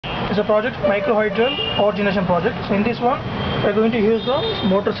It's a project microhydral power generation project. So in this one we are going to use the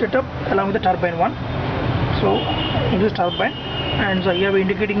motor setup along with the turbine one. So in this turbine, and so here we are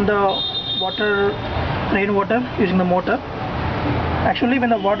indicating the water, rainwater using the motor. Actually when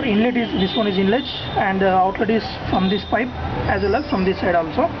the water inlet is, this one is inlet and the outlet is from this pipe as well as from this side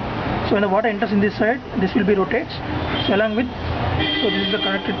also. So when the water enters in this side, this will be rotates. So along with, so this is the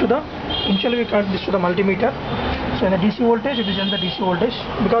connected to the, initially we connect this to the multimeter. So in the DC voltage, it is in the DC voltage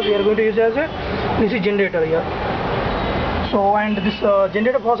because we are going to use it as a DC generator here. So and this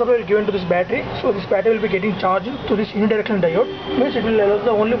generator power supply will given to this battery. So this battery will be getting charged to this unidirectional diode. Means it will allow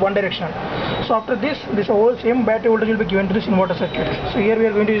the only one directional. So after this whole same battery voltage will be given to this inverter circuit. So here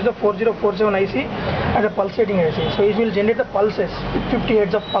we are going to use the 4047 IC as a pulsating IC. So it will generate the pulses, 50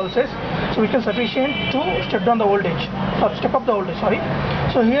 hertz of pulses. So which is sufficient to step down the voltage or step up the voltage. Sorry.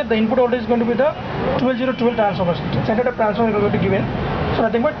 So here the input voltage is going to be the 12012 transformer. Generator transformer is going to be given. So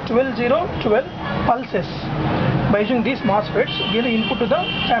nothing but 12012 pulses. By using these MOSFETs, give the input to the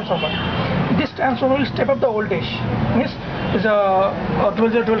transformer. This transformer will step up the voltage. Means is a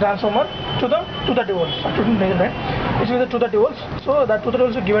 12012 transformer to the 230 volts. It is the 230 volts. So that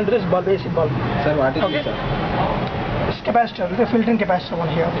 230 volts is given to this bulb, AC bulb. Sir, what is this? Sir? It's capacitor. It's a filtering capacitor one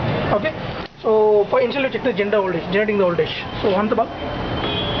here. Okay. So for initially check the generating the voltage. So on the bulb,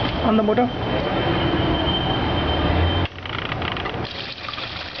 on the motor.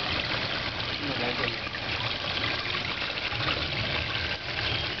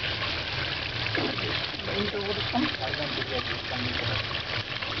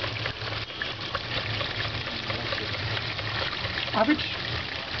 Off it.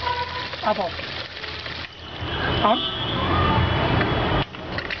 Off. On.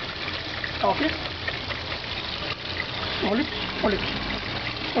 Okay. Hold it. Hold it.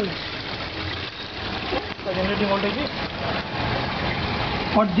 Hold it. The generating voltage is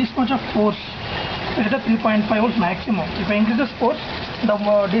for this much of force. It is a 3.5 volts maximum. If I increase the force, the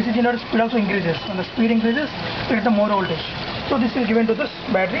DC generator speed also increases. When the speed increases, we get the more voltage. So this is given to this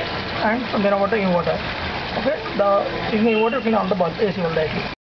battery and from then on to inverter. Okay, the inverter will on the bulb AC voltage.